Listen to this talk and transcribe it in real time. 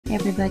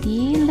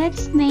Everybody,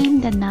 let's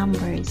name the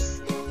numbers.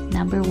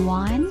 Number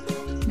 1,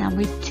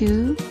 number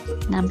 2,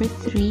 number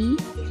 3,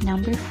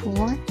 number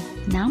 4,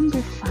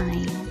 number 5.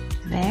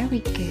 Very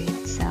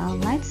good. So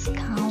let's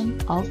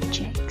count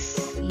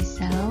objects.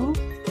 So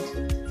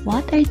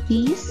what are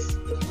these?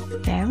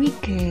 Very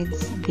good.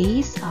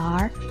 These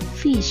are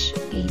fish.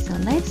 Okay, so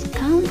let's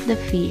count the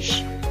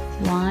fish.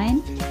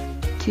 1,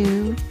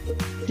 2,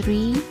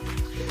 3,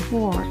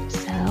 4.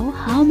 So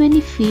how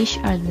many fish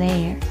are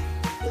there?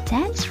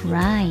 That's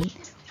right.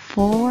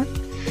 4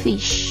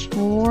 fish.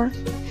 4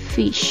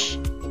 fish.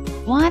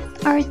 What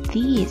are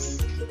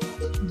these?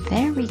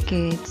 Very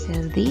good. So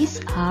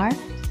these are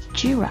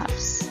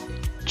giraffes.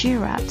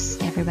 Giraffes.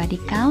 Everybody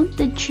count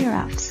the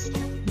giraffes.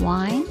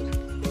 1,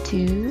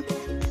 2,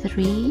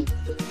 3,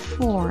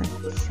 4.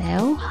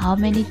 So how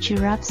many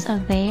giraffes are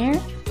there?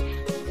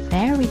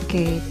 Very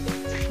good.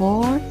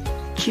 4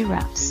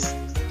 giraffes.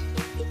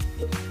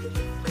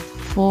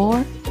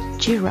 4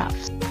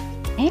 giraffes.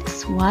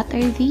 Next, what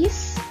are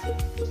these?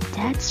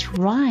 That's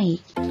right.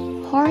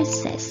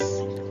 Horses.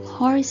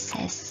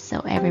 Horses.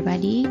 So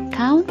everybody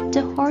count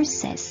the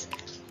horses.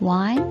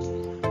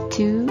 1,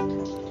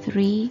 2,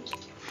 3,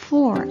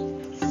 4.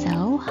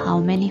 So how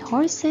many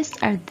horses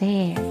are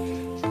there?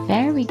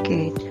 Very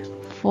good.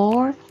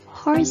 4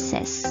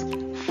 horses.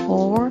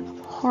 4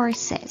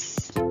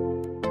 horses.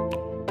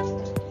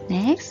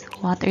 Next,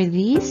 what are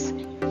these?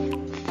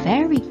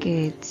 Very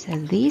good. So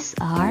these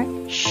are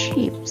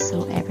sheep.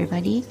 So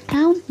everybody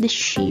count the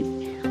sheep.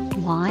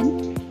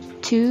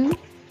 1, 2,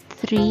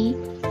 3,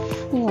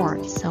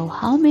 4. So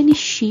how many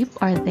sheep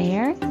are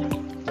there?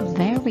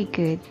 Very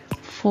good.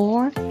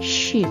 4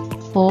 sheep.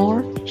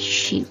 4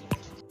 sheep.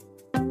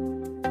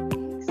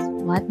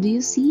 What do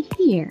you see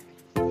here?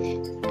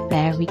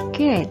 Very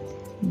good.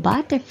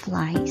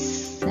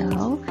 Butterflies.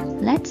 So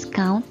let's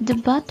count the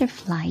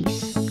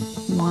butterflies.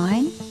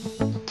 1,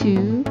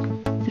 2,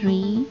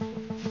 3,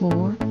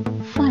 4,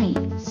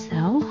 5.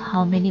 So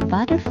how many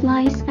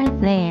butterflies are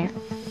there?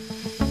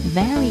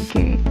 Very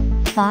good.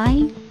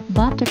 5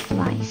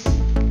 butterflies.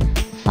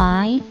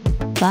 5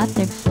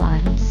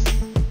 butterflies.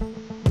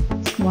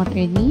 What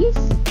are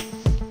these?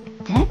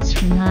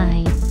 That's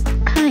right.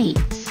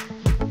 Kites.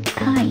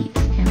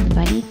 Kites.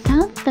 Everybody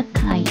count the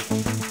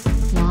kites.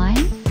 1,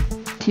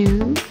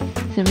 2,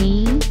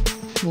 3,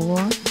 4,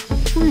 5.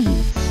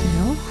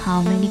 So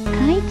how many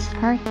kites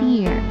are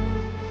here?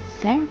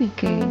 Very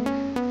good.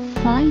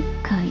 5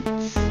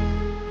 kites.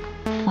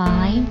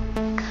 5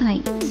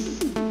 kites.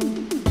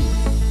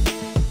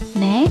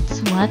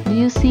 Next, what do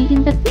you see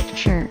in the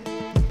picture?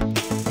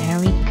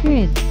 Very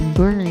good.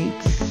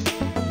 Birds.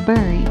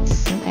 Birds.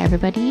 So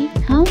everybody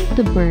count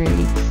the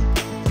birds.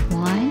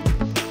 1,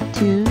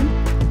 2,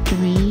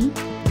 3,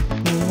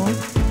 4,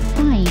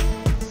 5.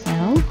 So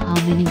how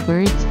many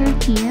birds are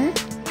here?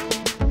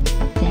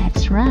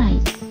 That's right.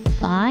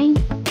 5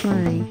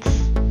 birds.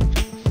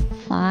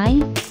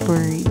 5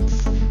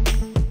 birds.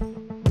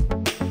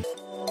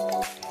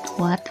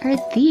 What are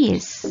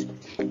these?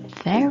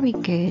 Very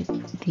good.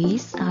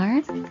 These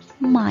are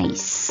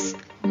mice.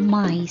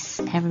 Mice.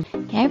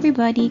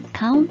 Everybody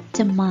count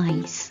the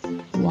mice.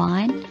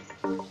 1,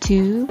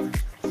 2,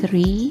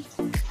 3,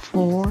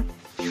 4,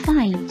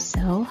 5.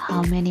 So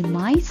how many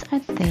mice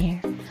are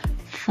there?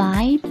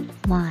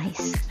 5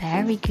 mice.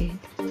 Very good.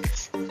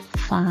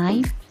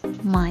 5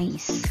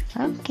 mice.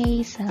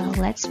 Okay, so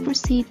let's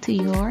proceed to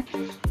your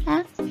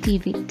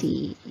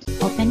activity.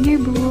 Open your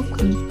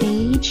book on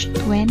page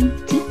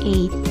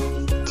 28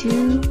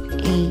 to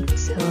 8.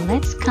 So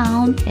let's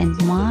count and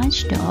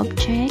match the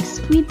objects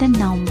with the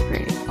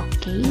number.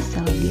 Okay,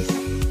 so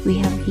we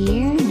have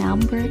here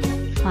number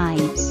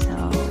 5.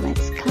 So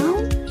let's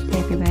count,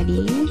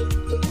 everybody.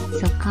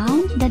 So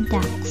count the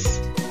ducks.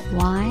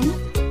 1,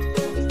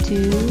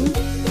 2,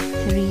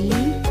 3,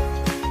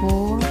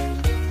 4,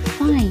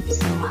 5.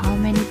 So how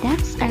many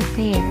ducks are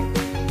there?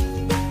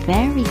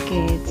 Very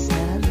good.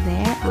 So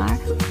there are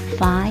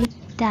 5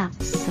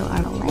 ducks. So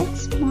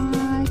let's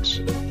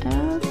match.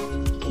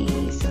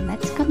 Okay, so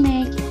let's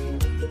connect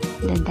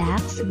the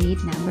ducks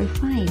with number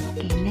 5.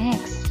 Okay,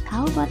 next.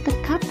 How about the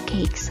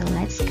cupcakes? So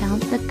let's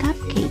count the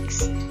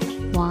cupcakes.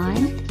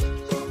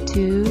 1,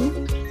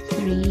 2,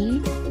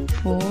 3,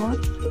 4,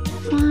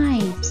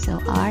 5. So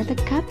are the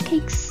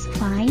cupcakes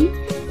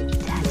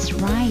 5? That's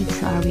right.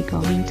 So are we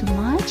going to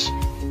match?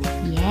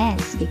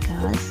 Yes,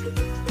 because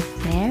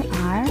there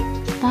are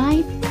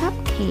 5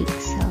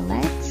 cupcakes. So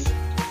let's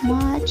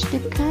match the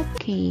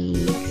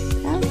cupcakes.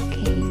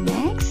 Okay,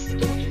 next.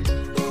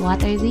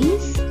 What are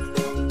these?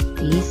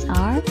 These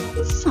are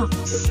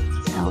socks.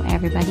 So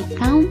everybody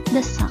count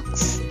the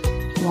socks.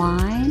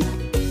 1,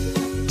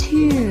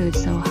 2.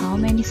 So how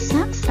many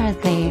socks are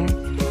there?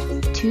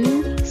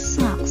 2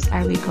 socks.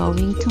 Are we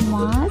going to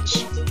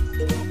match?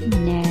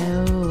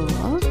 No.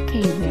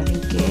 Okay, very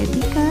good,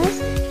 because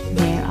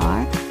there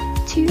are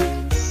 2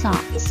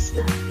 socks.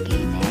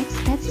 Okay,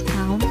 next, let's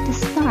count the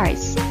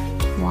stars.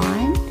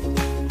 1,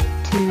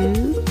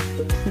 2,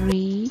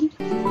 3,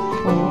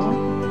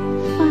 4,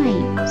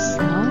 5.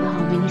 So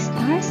how many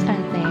stars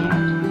are there?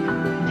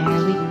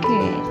 Very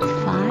good.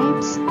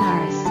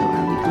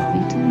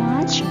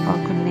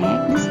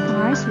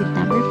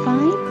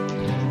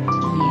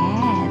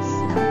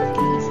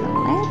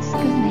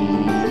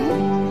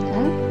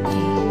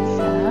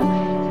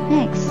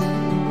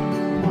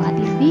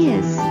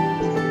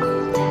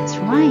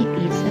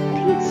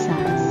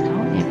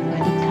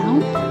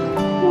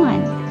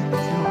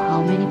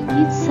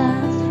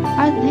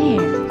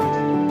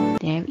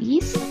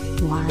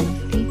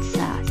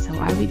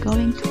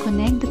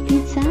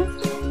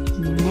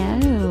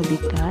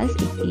 because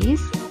it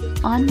is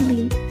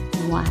only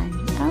 1.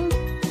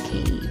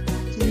 Okay,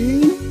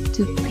 turn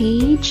to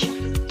page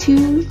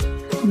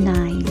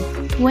 29.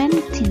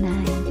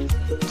 29.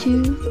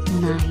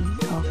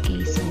 Okay,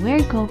 so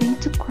we're going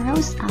to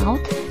cross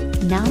out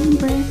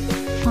number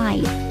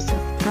 5. So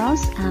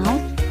cross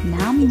out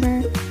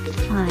number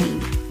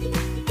 5.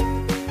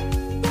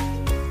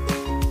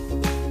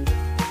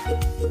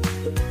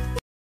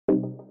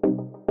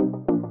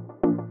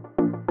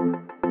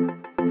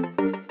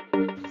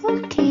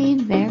 Okay,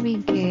 very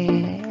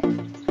good.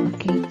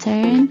 Okay,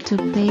 turn to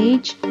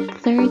page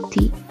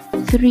 30.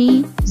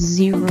 30.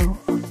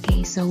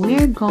 Okay, so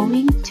we're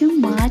going to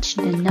match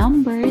the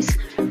numbers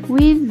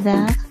with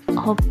the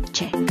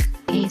object.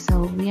 Okay,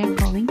 so we are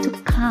going to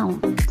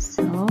count.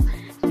 So,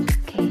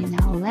 okay,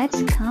 now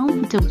let's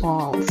count the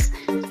balls.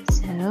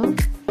 So,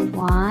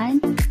 1,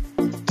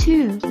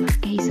 2.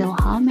 Okay, so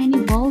how many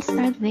balls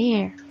are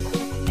there?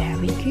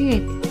 Very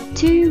good.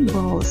 2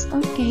 balls.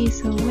 Okay,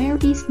 so where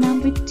is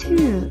number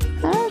 2?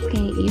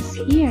 Okay, it's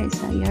here.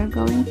 So you're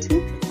going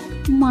to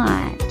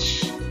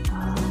match.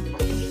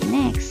 Okay,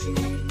 next,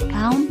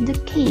 count the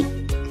cake.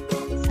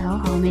 So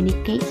how many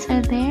cakes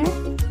are there?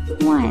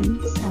 1.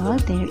 So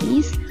there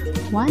is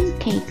 1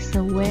 cake.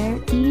 So where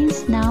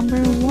is number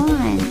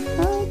 1?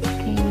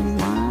 Okay,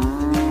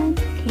 1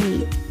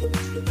 cake.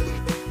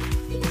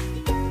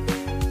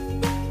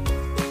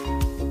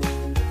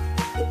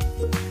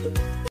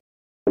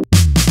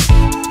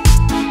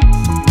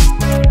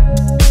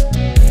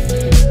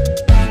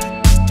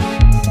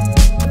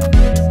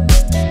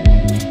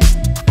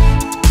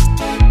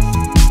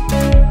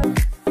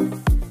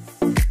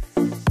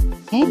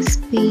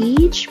 Next,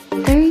 page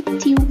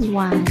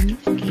 31.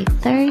 Okay,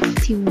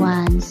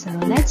 31. So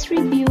let's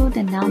review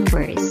the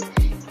numbers.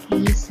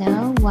 Okay,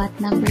 so what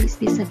number is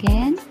this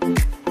again?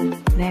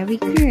 Very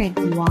good.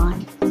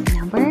 1.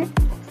 Number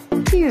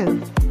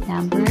 2.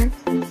 Number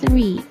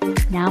 3.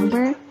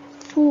 Number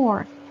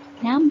 4.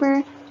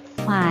 Number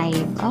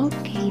 5.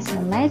 Okay, so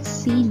let's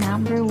see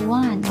number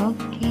 1.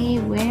 Okay,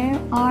 where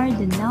are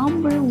the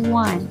number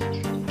 1?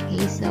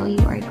 Okay, so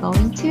you are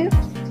going to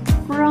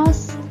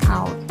cross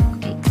out.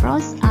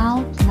 Cross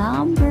out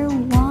number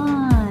 1.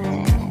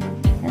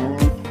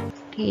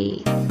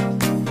 Okay.